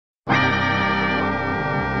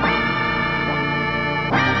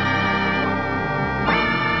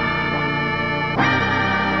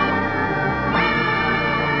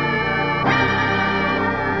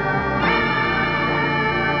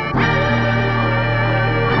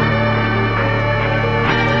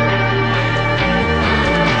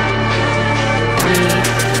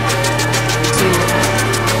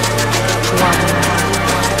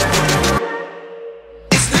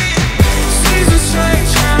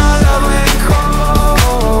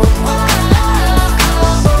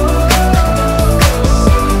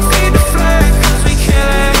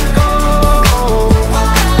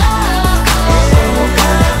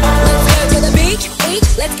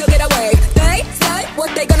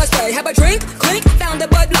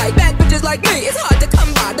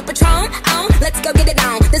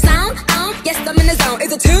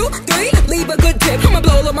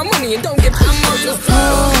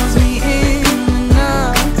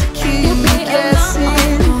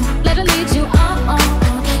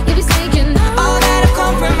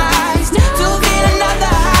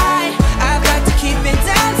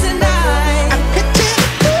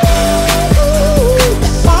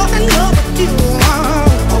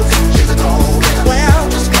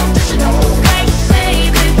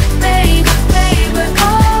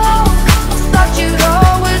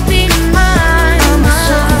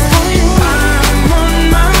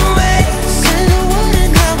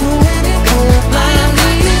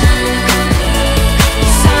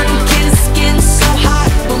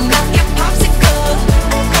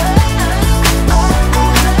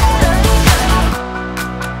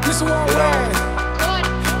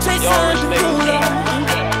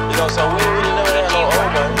so we really never had no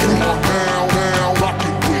old man. Now, rock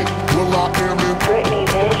it with Will I Am in Britney,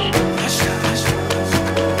 bitch.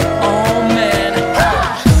 Oh man,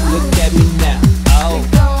 look at me now. Oh,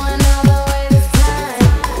 Going all the way this time.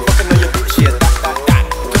 Fucking on your bitch, yeah,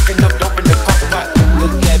 cooking up dope in the crock pot.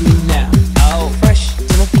 look at me now. Oh, fresh to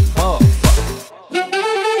the motherfucker.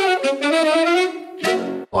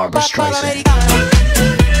 Barbara Streisand.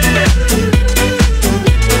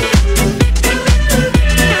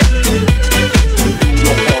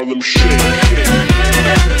 Harlem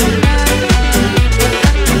Shake.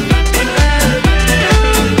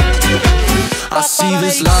 I see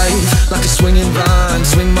this life like a swinging vine.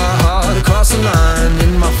 Swing my heart across the line.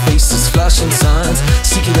 In my face is flashing signs.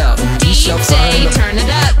 Seek it out and we shall find. DJ, turn it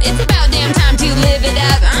up. It's about damn time to live it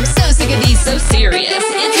up. I'm so sick of these so serious. It's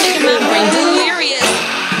making my brain delirious.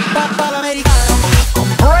 I'm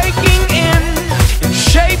breaking in and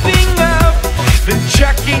shaping up, then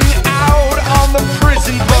checking out on the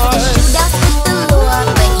prison bus. Shootouts with the law,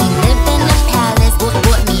 but he lived in a palace.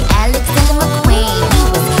 Bought me Alexander McQueen. He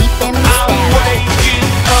was keeping me I'm stylish. waking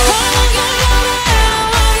up.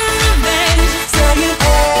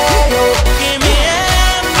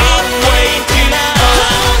 I'm waking up.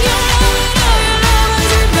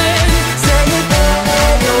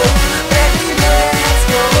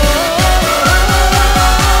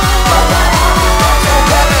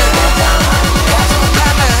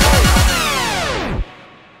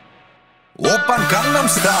 Open Gangnam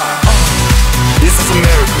Style. This is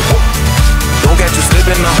America. Don't catch you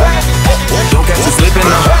slipping now. Don't catch you slipping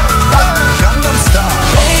now. Gangnam Style.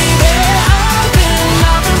 Baby,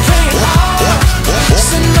 I've been praying hard.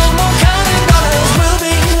 So no more counting dollars. We'll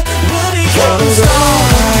be counting stars.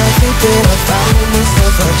 I think that I found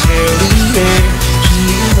myself a cheerleader.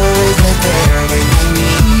 She's always right there when you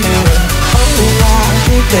need her. Oh, I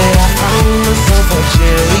think that I found myself a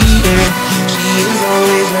cheerleader. She is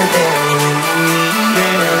always right there when you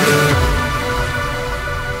need her.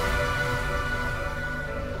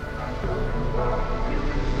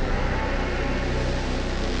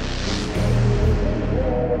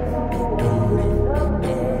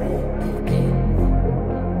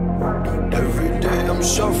 Every day I'm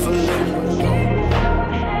shuffling.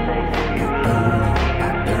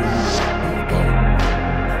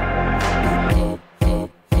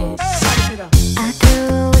 I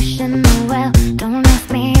threw a wish in the well. Don't ask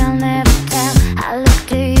me, I'll never tell. I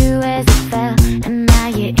looked at you as it fell, and now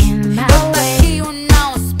you're in my way. You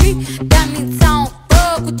don't speak, that means I don't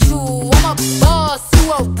fuck with you. I'm a boss,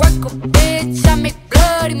 you a worker, bitch. I make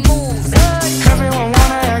bloody moves. Everyone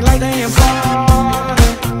wanna act like they important.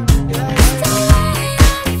 The way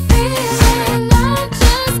I'm feeling, I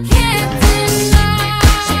just can't deny.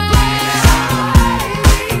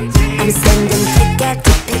 I'm sending pick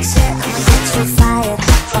after picture, I'ma get you fired.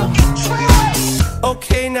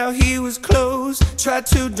 Okay, now he was close. Tried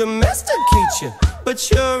to domesticate you, but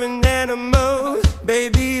you're an animal.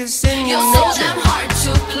 Baby, it's in your You're so nature. damn hard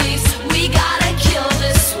to please. We gotta kill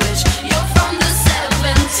this switch. You're from the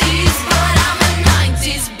 70s, but I'm a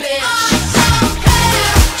 90s bitch.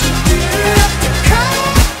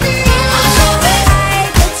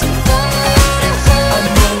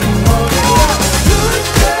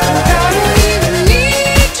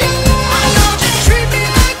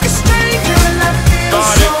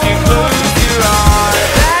 But if you close your eyes,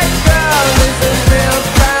 that girl is a real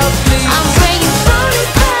proud please. I'm praying for this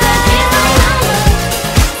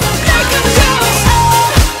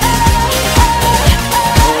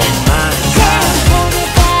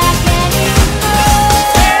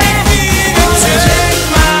Take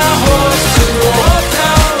my horse to Old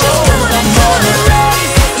Town Road. I'm gonna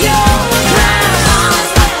raise your crown.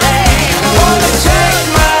 Wanna take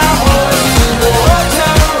my horse to Old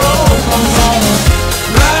Town Road. I'm gonna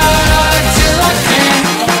ride till I can't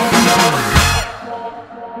no more.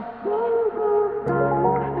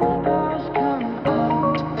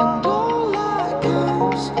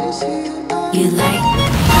 You like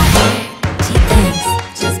my hair? She thinks,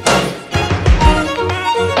 just put it.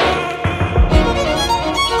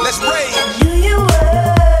 Let's rage.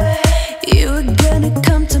 You were gonna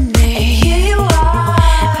come to me. Here you are,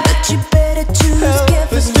 but you better choose Let's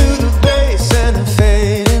carefully. do the bass and the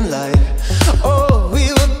fading light. Oh,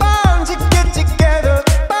 we were bound to get together,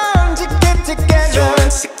 bound to get together. You're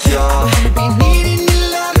insecure. Be needing your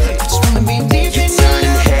love, I just wanna be deep in your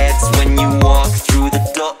Turning love. heads when you walk through the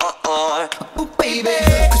door. Oh baby,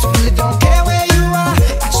 'cause I really don't care where you are.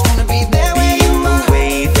 I just wanna be there where you Being the are.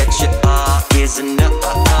 way that you are is enough.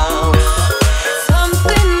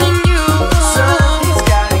 Something in you. Something's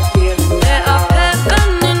gotta give. There are heaven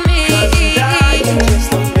in me.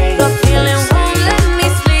 The feeling won't let me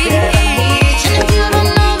sleep.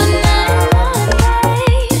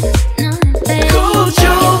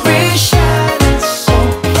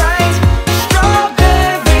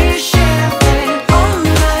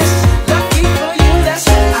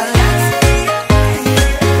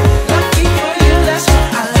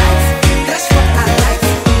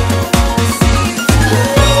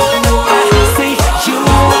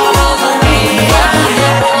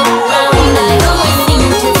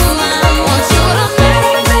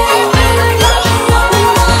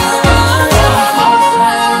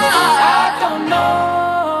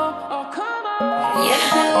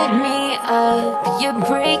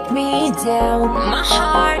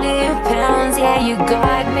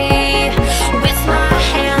 guide me with my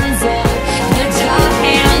hands up. Put your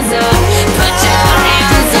hands up. Put your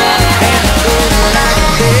hands up.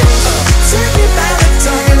 Take me by the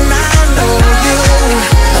tongue and I know you.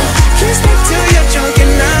 Kiss me till you're drunk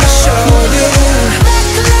and I'll show you.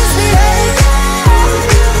 Reckless behavior,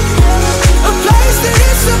 a place that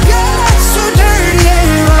is so good, so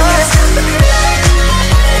dangerous.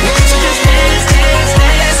 So just dance, dance,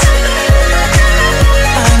 dance.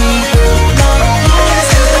 I need your love.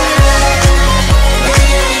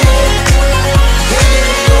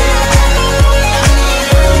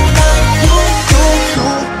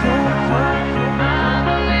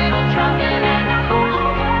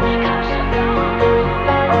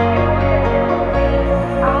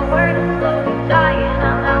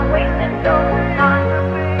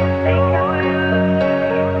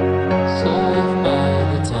 So if by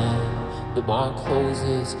the time the bar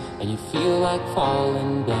closes and you feel like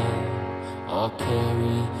falling down, I'll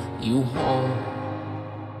carry you home.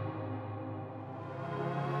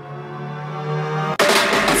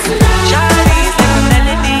 Shawty's like a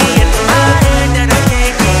melody in my head that I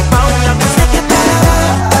can't keep on. I'm singing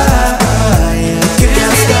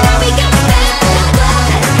can't stop.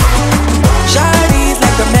 Shawty's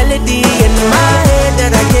like a melody in my head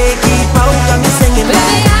that I can't keep on. I'm singing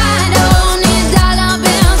Baby, I don't need dollar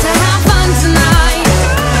bills to have fun tonight.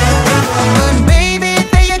 But baby,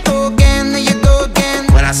 there you go again, there you go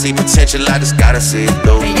again. When I see potential, I just gotta see it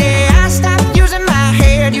through. Yeah, I stopped using my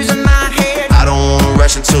head, using my head. I don't wanna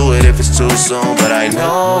rush into it if it's too soon, but I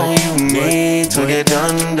know you need to get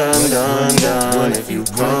done, done, done, done if you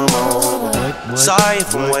come over. Sorry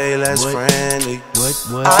if I'm way less friendly.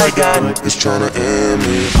 I got niggas tryna end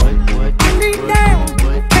me. Me down,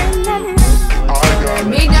 down, down.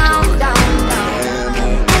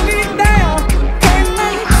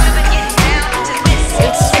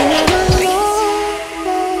 It's been a long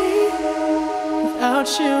day without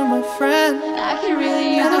you, my friend. I can really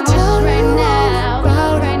use a boost right now,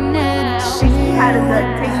 right now. How does that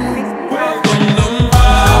taste?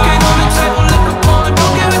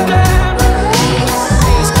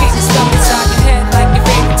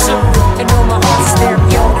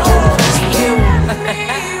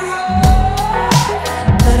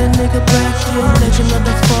 Let a nigga back you, legend of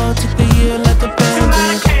the fall, took the year like a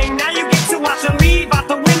bandit. Now you get to watch her leave out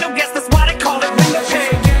the window. Guess that's why they call it window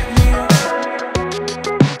shade.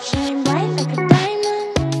 Shine bright like a diamond.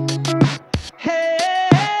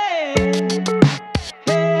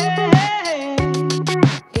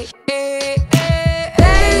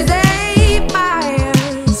 Lazy fire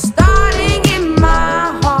starting in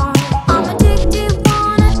my heart. I'm addicted,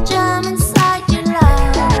 wanna jump inside your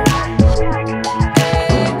love.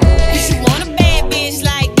 You want a bad bitch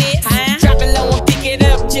like this? Drop it low and pick it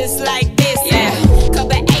up just like this. Yeah. Cup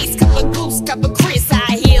of Ace, cup of Goose, cup of Chris.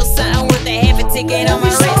 High heels, something worth a half a ticket on my